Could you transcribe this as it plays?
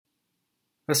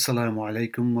Assalamu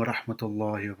alaikum wa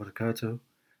rahmatullahi wa barakatuh.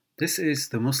 This is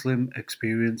the Muslim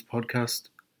Experience Podcast,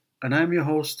 and I'm your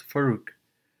host, Farouk.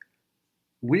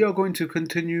 We are going to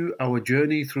continue our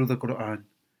journey through the Qur'an.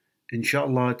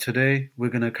 Inshallah, today we're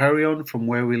going to carry on from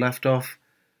where we left off.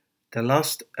 The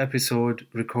last episode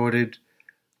recorded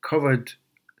covered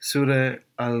Surah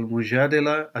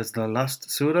Al-Mujadila as the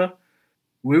last surah.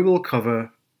 We will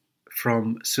cover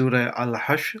from Surah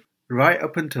Al-Hashr right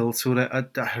up until Surah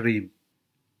At-Tahrim.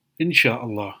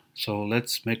 Insha'Allah. So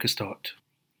let's make a start.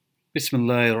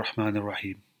 Bismillahir Rahmanir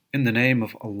Rahim. In the name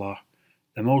of Allah,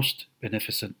 the most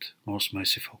beneficent, most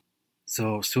merciful.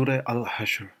 So Surah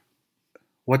Al-Hashr.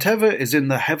 Whatever is in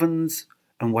the heavens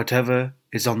and whatever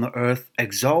is on the earth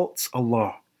exalts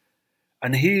Allah,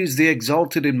 and He is the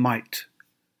exalted in might,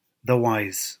 the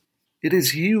wise. It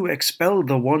is He who expelled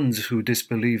the ones who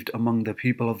disbelieved among the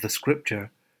people of the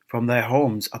scripture from their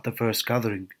homes at the first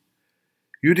gathering.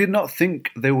 You did not think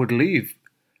they would leave,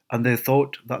 and they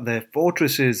thought that their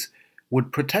fortresses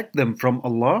would protect them from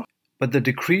Allah, but the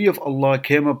decree of Allah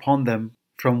came upon them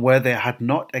from where they had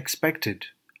not expected,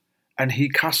 and He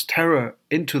cast terror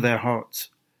into their hearts.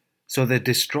 So they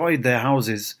destroyed their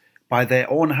houses by their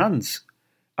own hands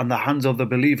and the hands of the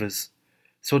believers.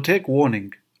 So take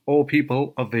warning, O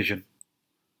people of vision.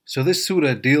 So this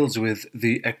surah deals with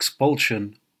the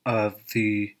expulsion of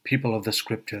the people of the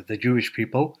scripture, the Jewish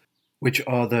people, which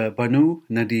are the Banu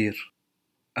Nadir,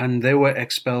 and they were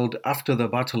expelled after the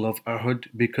Battle of Uhud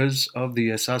because of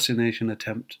the assassination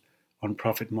attempt on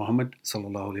Prophet Muhammad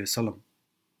sallallahu alaihi wasallam.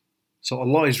 So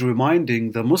Allah is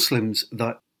reminding the Muslims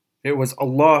that it was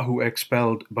Allah who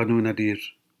expelled Banu Nadir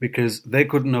because they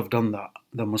couldn't have done that,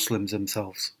 the Muslims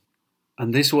themselves.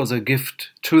 And this was a gift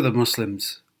to the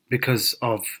Muslims because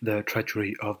of the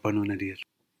treachery of Banu Nadir.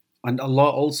 And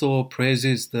Allah also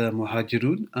praises the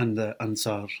Muhajirun and the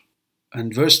Ansar.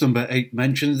 And verse number 8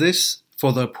 mentions this,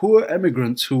 for the poor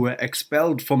emigrants who were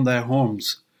expelled from their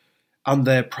homes and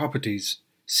their properties,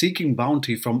 seeking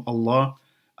bounty from Allah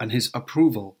and His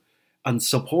approval, and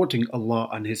supporting Allah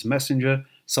and His Messenger,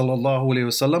 sallallahu alaihi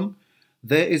wasallam,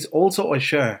 there is also a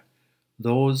share.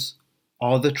 Those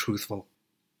are the truthful.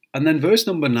 And then verse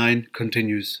number 9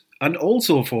 continues, and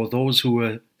also for those who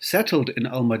were settled in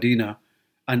Al-Madinah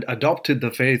and adopted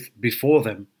the faith before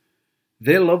them,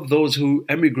 they love those who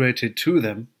emigrated to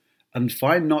them and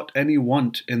find not any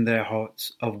want in their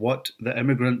hearts of what the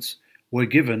emigrants were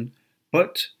given,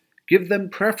 but give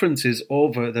them preferences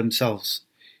over themselves,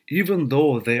 even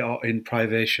though they are in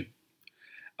privation.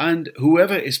 And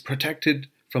whoever is protected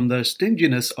from the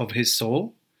stinginess of his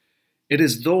soul, it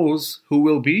is those who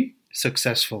will be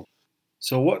successful.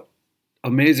 So what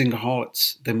amazing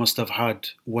hearts they must have had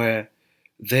where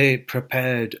they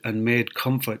prepared and made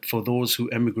comfort for those who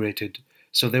emigrated.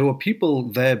 So there were people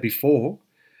there before,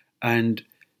 and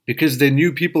because they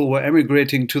knew people were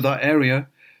emigrating to that area,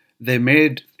 they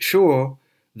made sure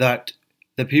that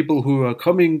the people who were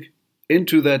coming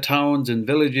into their towns and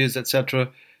villages, etc.,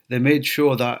 they made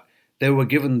sure that they were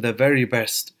given the very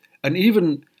best. And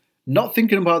even not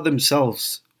thinking about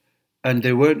themselves, and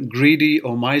they weren't greedy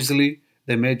or miserly,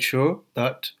 they made sure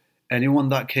that anyone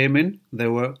that came in, they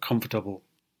were comfortable.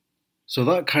 So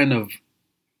that kind of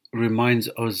reminds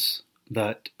us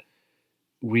that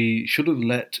we shouldn't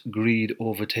let greed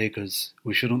overtake us.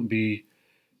 We shouldn't be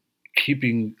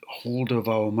keeping hold of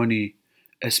our money,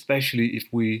 especially if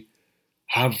we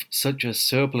have such a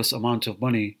surplus amount of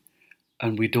money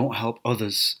and we don't help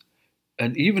others.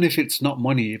 And even if it's not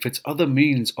money, if it's other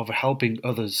means of helping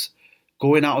others,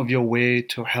 going out of your way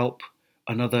to help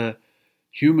another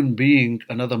human being,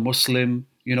 another Muslim,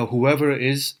 whoever it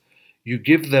is, you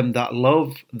give them that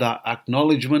love, that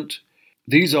acknowledgement.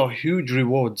 These are huge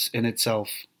rewards in itself.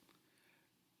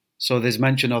 So there's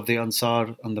mention of the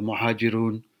Ansar and the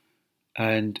Muhajirun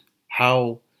and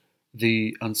how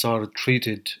the Ansar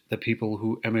treated the people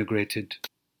who emigrated.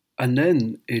 And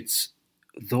then it's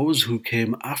those who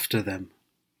came after them.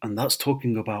 And that's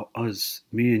talking about us,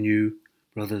 me and you,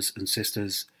 brothers and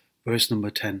sisters. Verse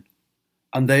number 10.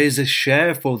 And there is a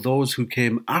share for those who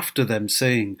came after them,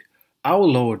 saying, Our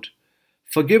Lord,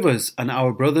 forgive us and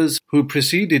our brothers who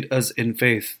preceded us in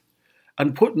faith,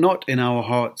 and put not in our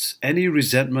hearts any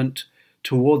resentment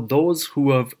toward those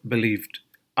who have believed.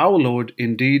 Our Lord,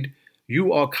 indeed,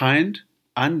 you are kind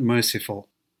and merciful.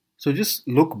 So just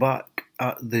look back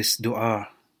at this dua,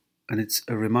 and it's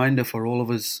a reminder for all of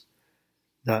us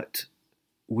that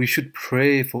we should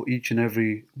pray for each and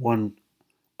every one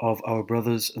of our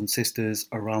brothers and sisters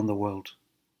around the world.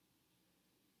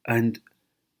 And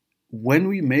when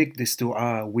we make this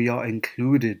dua, we are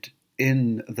included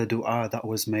in the dua that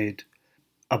was made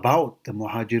about the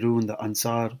Muhajirun, the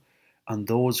Ansar, and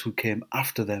those who came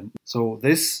after them. So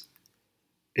this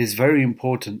is very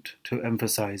important to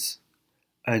emphasize.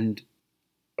 And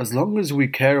as long as we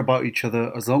care about each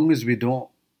other, as long as we don't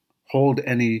hold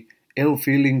any ill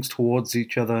feelings towards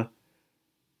each other,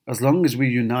 as long as we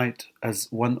unite as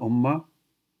one ummah,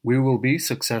 we will be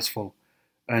successful.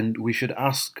 And we should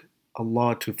ask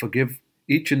Allah to forgive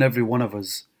each and every one of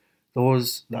us,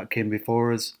 those that came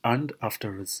before us and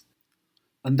after us.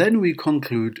 And then we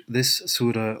conclude this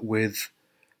surah with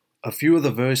a few of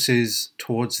the verses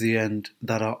towards the end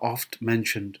that are oft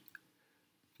mentioned.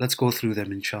 Let's go through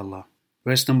them, inshallah.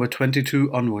 Verse number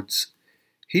 22 onwards.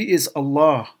 He is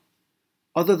Allah,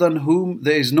 other than whom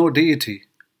there is no deity,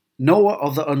 knower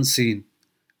of the unseen,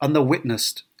 and the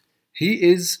witnessed. He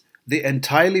is the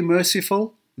entirely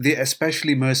merciful, the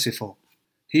especially merciful.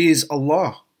 He is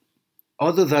Allah,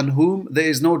 other than whom there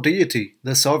is no deity,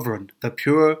 the sovereign, the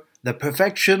pure, the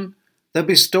perfection, the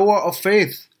bestower of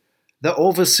faith, the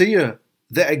overseer,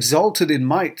 the exalted in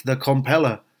might, the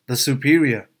compeller, the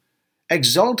superior.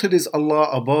 Exalted is Allah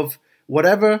above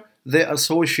whatever they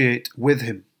associate with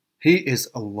Him. He is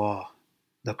Allah,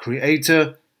 the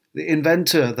creator, the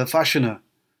inventor, the fashioner.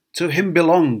 To Him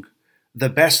belong the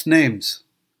best names.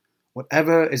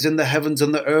 Whatever is in the heavens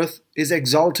and the earth is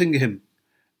exalting Him,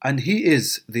 and He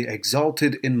is the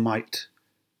exalted in might,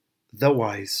 the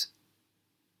wise.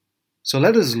 So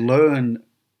let us learn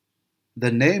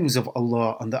the names of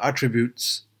Allah and the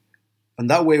attributes, and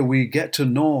that way we get to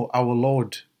know our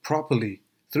Lord properly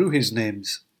through His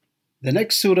names. The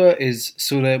next surah is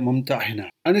Surah Al-Mumtahanah,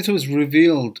 and it was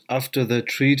revealed after the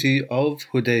Treaty of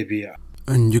Hudaybiyah.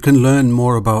 And you can learn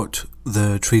more about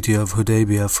the Treaty of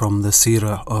Hudaybiyah from the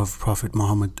Seerah of Prophet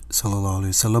Muhammad sallallahu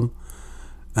alaihi wasallam,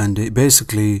 and it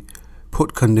basically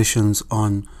put conditions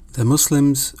on the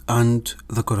Muslims and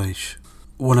the Quraysh.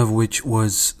 One of which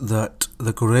was that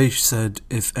the Quraysh said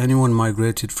if anyone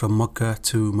migrated from Mecca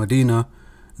to Medina,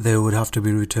 they would have to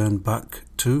be returned back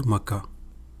to Mecca.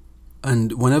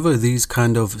 And whenever these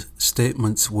kind of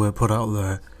statements were put out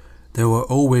there, they were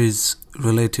always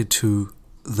related to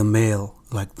the male,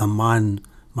 like the man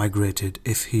migrated,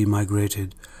 if he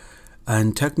migrated.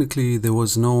 And technically there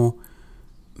was no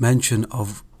mention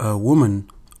of a woman,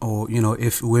 or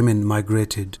if women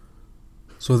migrated.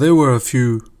 So there were a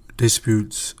few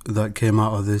disputes that came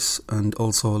out of this, and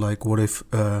also like what if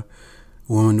a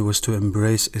woman was to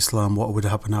embrace Islam, what would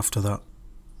happen after that?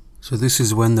 So this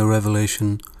is when the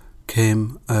revelation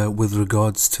came with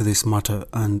regards to this matter,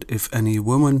 and if any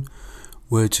woman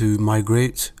were to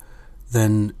migrate,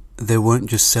 then they weren't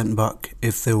just sent back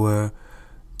if they were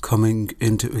coming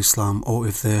into Islam or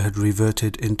if they had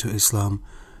reverted into Islam.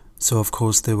 So of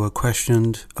course they were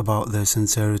questioned about their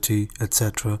sincerity,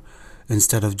 etc.,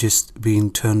 instead of just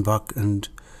being turned back and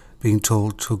being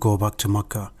told to go back to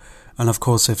Mecca. And of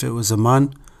course if it was a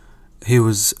man, he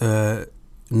was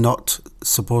not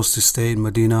supposed to stay in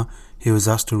Medina, he was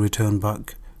asked to return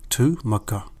back to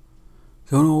Mecca.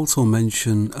 I want to also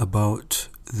mention about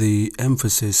the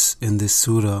emphasis in this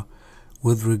surah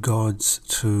with regards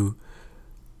to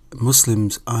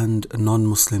Muslims and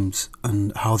non-Muslims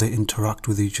and how they interact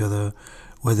with each other,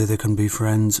 whether they can be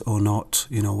friends or not,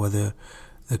 whether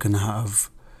they can have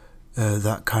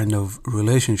that kind of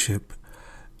relationship.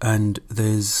 And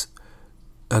there's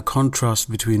a contrast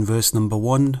between verse number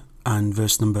 1 and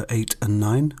verse number 8 and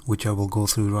 9, which I will go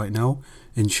through right now,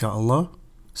 inshallah.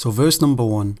 So verse number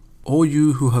 1, O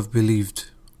you who have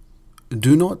believed,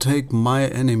 do not take my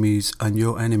enemies and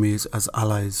your enemies as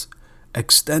allies,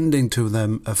 extending to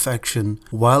them affection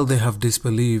while they have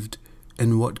disbelieved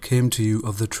in what came to you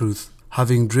of the truth,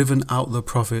 having driven out the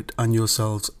Prophet and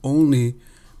yourselves only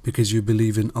because you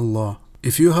believe in Allah.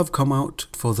 If you have come out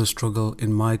for the struggle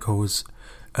in my cause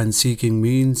and seeking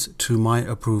means to my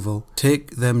approval,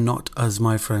 take them not as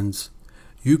my friends.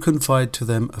 You confide to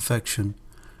them affection,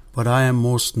 but I am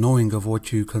most knowing of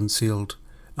what you concealed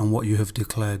and what you have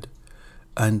declared.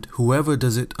 And whoever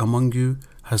does it among you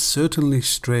has certainly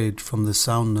strayed from the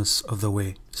soundness of the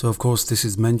way. So of course this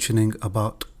is mentioning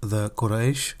about the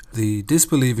Quraysh, the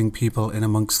disbelieving people in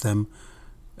amongst them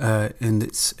in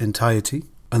its entirety.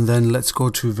 And then let's go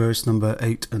to verse number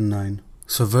 8 and 9.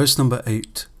 So verse number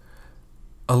 8,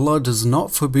 Allah does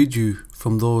not forbid you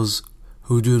from those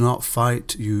who do not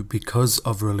fight you because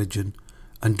of religion,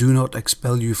 and do not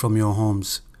expel you from your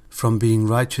homes, from being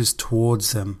righteous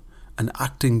towards them and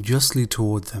acting justly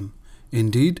toward them.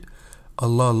 Indeed,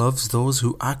 Allah loves those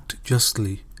who act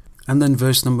justly. And then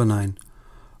verse number 9,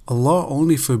 Allah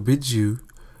only forbids you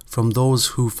from those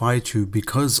who fight you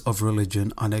because of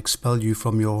religion and expel you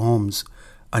from your homes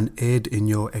and aid in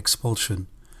your expulsion,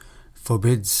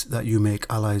 forbids that you make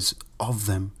allies of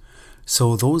them.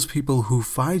 So those people who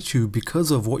fight you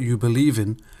because of what you believe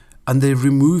in, and they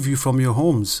remove you from your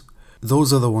homes,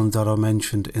 those are the ones that are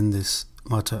mentioned in this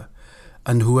matter.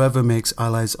 And whoever makes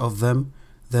allies of them,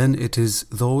 then it is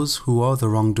those who are the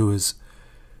wrongdoers.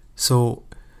 So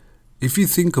if you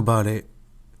think about it,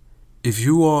 if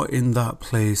you are in that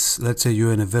place, let's say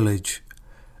you're in a village,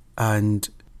 and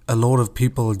a lot of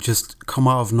people just come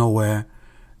out of nowhere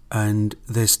and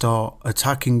they start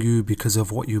attacking you because of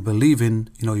what you believe in,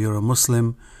 you're a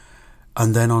Muslim,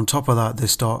 and then on top of that they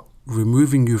start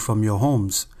removing you from your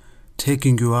homes,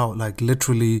 taking you out, like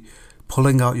literally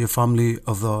pulling out your family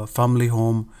of the family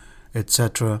home,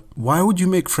 etc. Why would you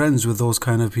make friends with those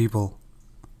kind of people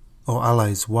or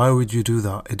allies? Why would you do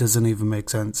that? It doesn't even make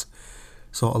sense.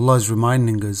 So Allah is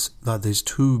reminding us that there's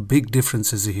two big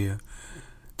differences here.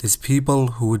 There's people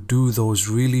who would do those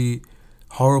really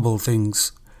horrible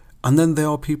things, and then there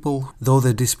are people, though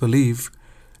they disbelieve,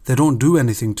 they don't do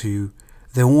anything to you.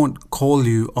 They won't call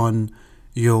you on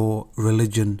your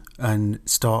religion and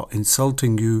start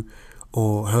insulting you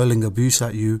or hurling abuse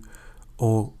at you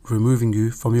or removing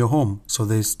you from your home. So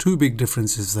there's two big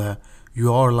differences there.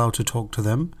 You are allowed to talk to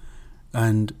them,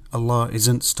 and Allah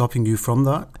isn't stopping you from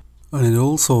that. And it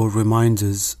also reminds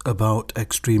us about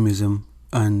extremism,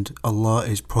 and Allah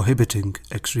is prohibiting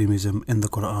extremism in the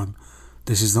Qur'an.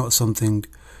 This is not something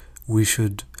we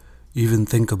should even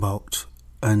think about.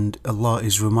 And Allah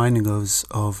is reminding us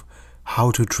of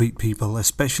how to treat people,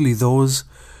 especially those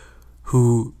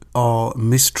who are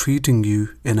mistreating you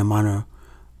in a manner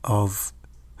of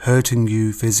hurting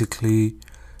you physically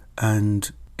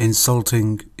and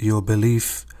insulting your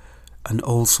belief, and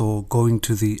also going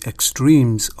to the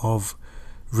extremes of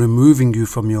removing you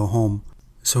from your home.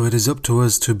 So it is up to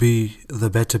us to be the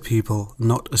better people,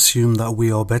 not assume that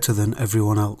we are better than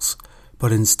everyone else,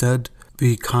 but instead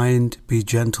be kind, be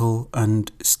gentle,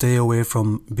 and stay away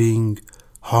from being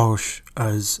harsh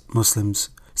as Muslims.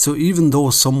 So even though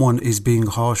someone is being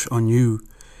harsh on you,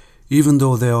 even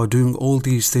though they are doing all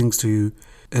these things to you,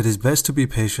 it is best to be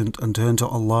patient and turn to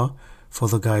Allah for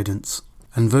the guidance.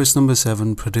 And verse number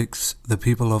 7 predicts the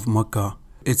people of Makkah.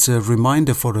 It's a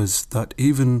reminder for us that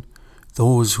even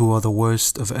those who are the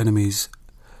worst of enemies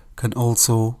can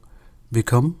also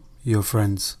become your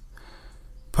friends.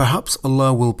 Perhaps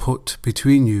Allah will put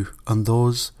between you and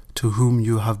those to whom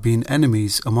you have been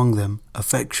enemies among them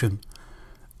affection.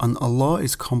 And Allah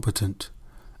is competent,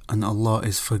 and Allah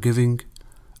is forgiving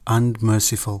and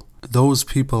merciful. Those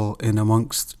people in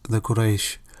amongst the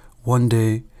Quraysh, one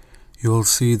day you will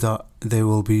see that they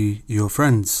will be your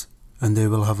friends and they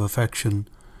will have affection.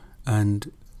 And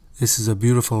this is a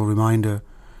beautiful reminder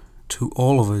to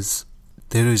all of us.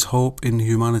 There is hope in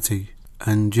humanity,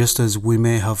 and just as we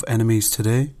may have enemies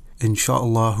today,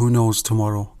 inshallah, who knows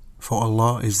tomorrow? For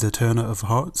Allah is the turner of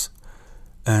hearts,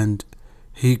 and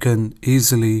He can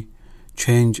easily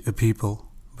change a people,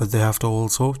 but they have to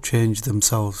also change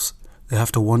themselves. They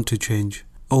have to want to change.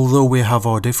 Although we have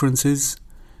our differences,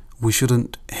 we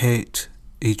shouldn't hate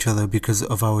each other because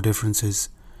of our differences.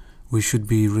 We should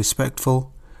be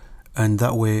respectful, and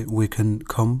that way we can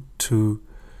come to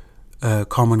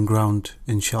common ground,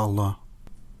 inshallah.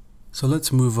 So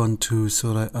let's move on to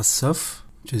Surah As-Saff,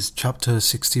 which is chapter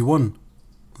 61,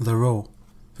 the row.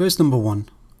 Verse number 1.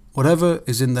 Whatever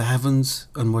is in the heavens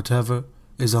and whatever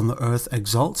is on the earth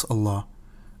exalts Allah,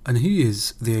 and He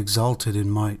is the exalted in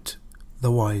might,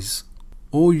 the wise.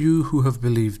 O you who have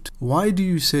believed, why do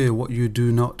you say what you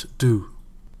do not do?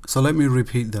 So let me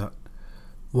repeat that.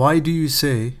 Why do you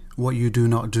say what you do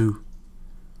not do?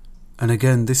 And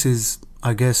again, this is,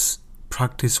 I guess,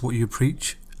 practice what you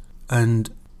preach. And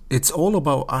it's all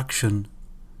about action.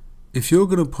 If you're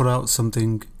going to put out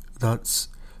something that's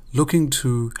looking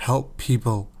to help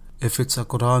people, if it's a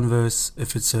Qur'an verse,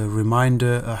 if it's a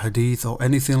reminder, a hadith, or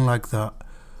anything like that,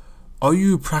 are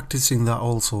you practicing that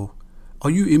also? Are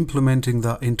you implementing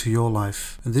that into your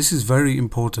life? And this is very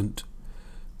important,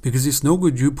 because it's no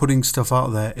good you putting stuff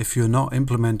out there if you're not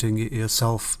implementing it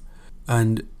yourself.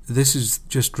 And this is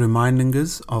just reminding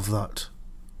us of that.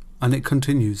 And it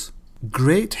continues.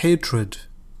 Great hatred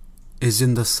is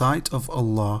in the sight of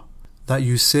Allah that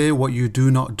you say what you do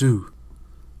not do.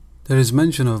 There is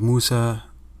mention of Musa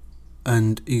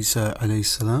and Isa alayhi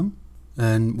salam,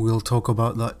 and we'll talk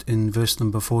about that in verse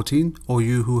number 14. O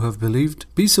you who have believed,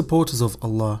 be supporters of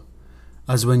Allah,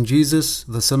 as when Jesus,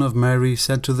 the son of Mary,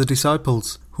 said to the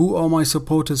disciples, who are my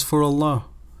supporters for Allah?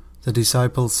 The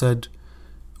disciples said,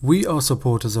 we are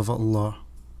supporters of Allah.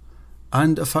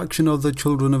 And a faction of the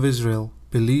children of Israel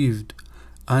believed,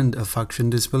 and a faction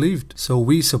disbelieved. So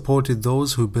we supported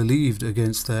those who believed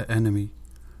against their enemy,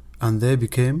 and they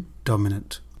became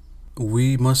dominant.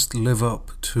 we must live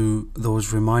up to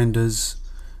those reminders,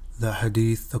 the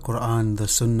hadith, the Qur'an, the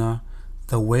Sunnah,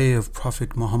 the way of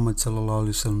Prophet Muhammad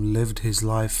ﷺ lived his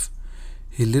life.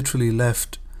 He literally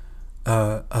left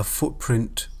a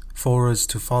footprint for us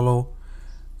to follow,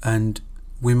 and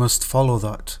we must follow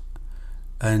that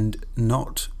and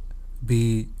not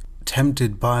be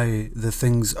tempted by the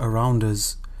things around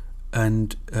us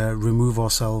and remove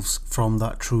ourselves from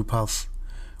that true path.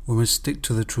 We must stick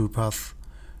to the true path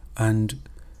and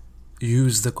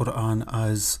use the Qur'an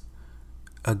as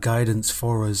a guidance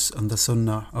for us, and the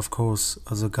Sunnah, of course,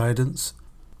 as a guidance.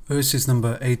 Verses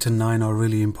number 8 and 9 are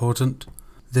really important.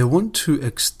 They want to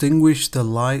extinguish the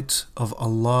light of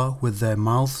Allah with their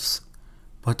mouths,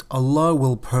 but Allah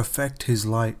will perfect His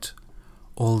light,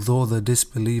 although the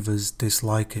disbelievers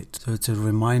dislike it. So it's a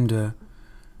reminder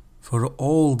for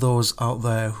all those out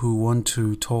there who want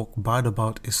to talk bad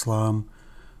about Islam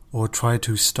or try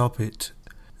to stop it.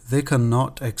 They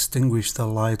cannot extinguish the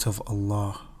light of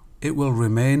Allah. It will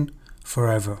remain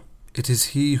forever. It is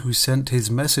He who sent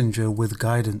His messenger with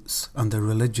guidance and the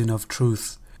religion of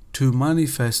truth to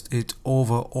manifest it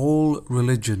over all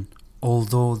religion,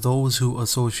 although those who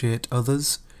associate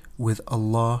others with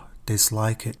Allah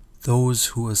dislike it. Those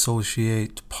who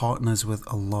associate partners with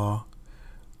Allah,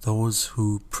 those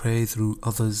who pray through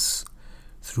others,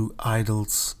 through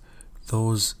idols,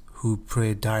 those who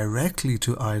pray directly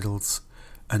to idols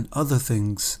and other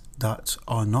things that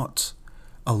are not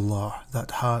Allah,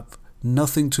 that have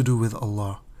nothing to do with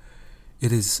Allah.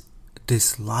 It is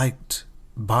disliked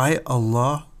by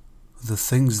Allah, the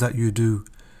things that you do.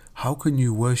 How can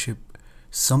you worship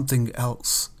something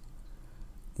else,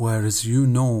 whereas you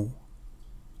know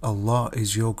Allah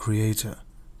is your creator?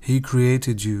 He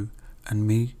created you and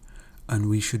me, and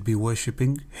we should be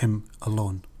worshipping Him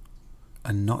alone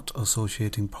and not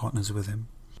associating partners with Him.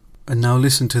 And now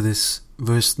listen to this,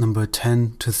 verse number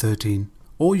 10 to 13.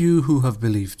 O you who have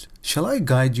believed, shall I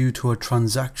guide you to a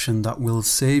transaction that will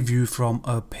save you from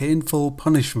a painful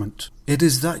punishment? It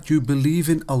is that you believe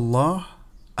in Allah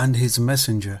and His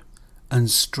Messenger and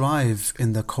strive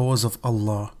in the cause of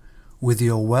Allah with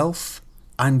your wealth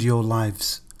and your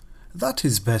lives. That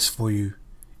is best for you,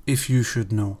 if you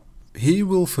should know. He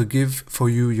will forgive for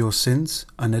you your sins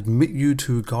and admit you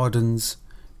to gardens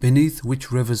beneath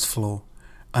which rivers flow,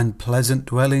 and pleasant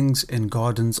dwellings in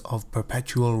gardens of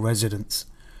perpetual residence.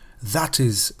 That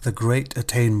is the great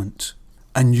attainment.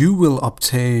 And you will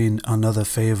obtain another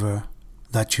favour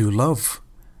that you love,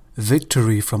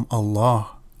 victory from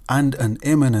Allah and an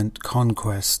imminent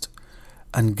conquest,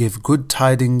 and give good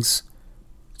tidings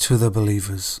to the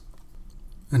believers.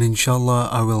 And inshallah,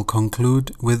 I will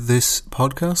conclude with this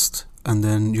podcast, and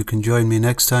then you can join me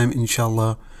next time,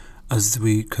 inshallah, as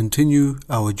we continue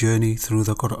our journey through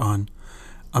the Qur'an.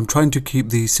 I'm trying to keep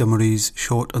these summaries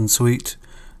short and sweet,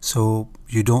 so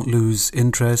you don't lose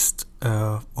interest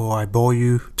or I bore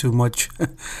you too much.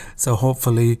 So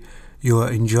hopefully you are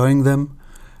enjoying them,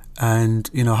 and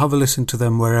have a listen to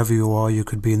them wherever you are. You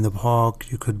could be in the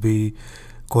park, you could be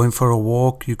going for a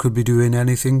walk, you could be doing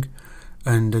anything.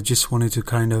 And I just wanted to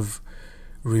kind of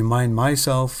remind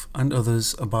myself and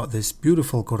others about this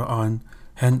beautiful Qur'an,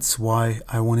 hence why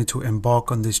I wanted to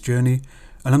embark on this journey.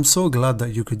 And I'm so glad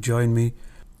that you could join me.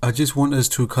 I just want us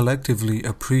to collectively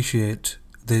appreciate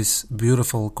this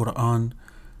beautiful Qur'an,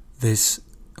 this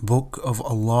book of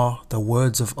Allah, the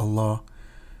words of Allah,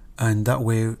 and that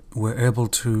way we're able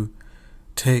to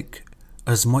take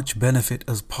as much benefit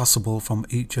as possible from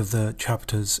each of the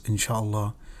chapters,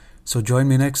 inshallah. So join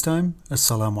me next time.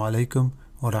 Assalamu alaikum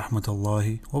wa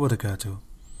rahmatullahi wa barakatuh.